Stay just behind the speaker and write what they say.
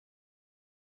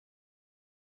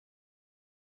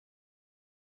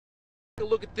Take a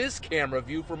look at this camera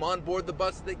view from on board the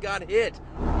bus that got hit.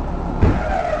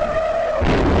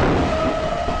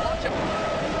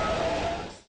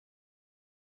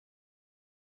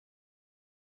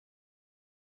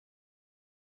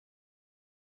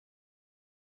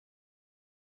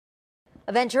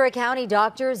 A Ventura County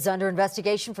doctor is under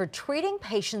investigation for treating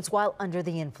patients while under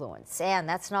the influence. And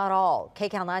that's not all.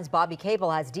 KCAL 9's Bobby Cable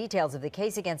has details of the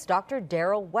case against Dr.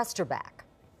 Daryl Westerback.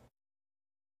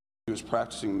 He was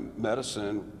practicing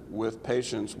medicine with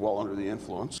patients while under the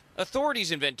influence.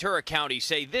 Authorities in Ventura County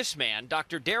say this man,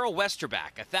 Dr. Daryl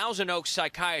Westerback, a Thousand Oaks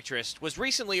psychiatrist, was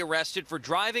recently arrested for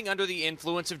driving under the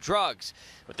influence of drugs.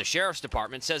 But the sheriff's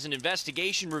department says an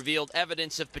investigation revealed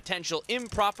evidence of potential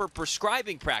improper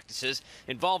prescribing practices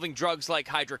involving drugs like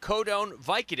hydrocodone,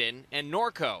 Vicodin, and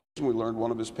Norco. We learned one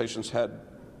of his patients had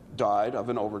died of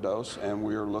an overdose, and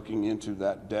we are looking into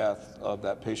that death of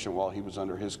that patient while he was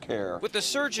under his care. With the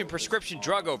surge in prescription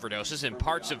drug overdoses in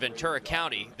parts of Ventura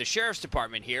County, the sheriff's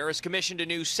department here has commissioned a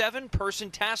new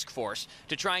 7-person task force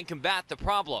to try and combat the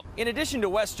problem. In addition to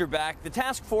Westerback, the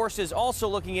task force is also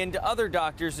looking into other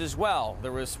doctors as well.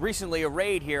 There was recently a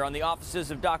raid here on the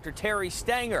offices of Dr. Terry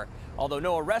Stanger. Although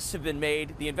no arrests have been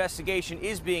made, the investigation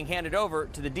is being handed over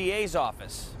to the DA's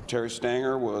office. Terry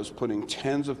Stanger was putting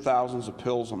tens of thousands of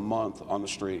pills a month on the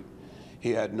street.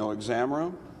 He had no exam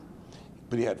room,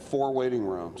 but he had 4 waiting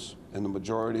rooms, and the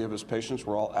majority of his patients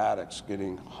were all addicts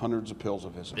getting hundreds of pills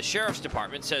of his. The sheriff's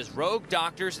department says rogue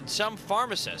doctors and some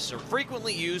pharmacists are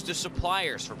frequently used as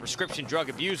suppliers for prescription drug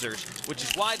abusers, which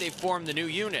is why they formed the new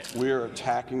unit. We are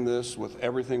attacking this with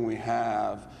everything we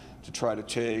have to try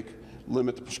to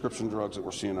limit the prescription drugs that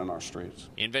we're seeing on our streets.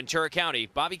 In Ventura County,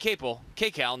 Bobby Capel,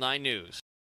 KCAL 9 News.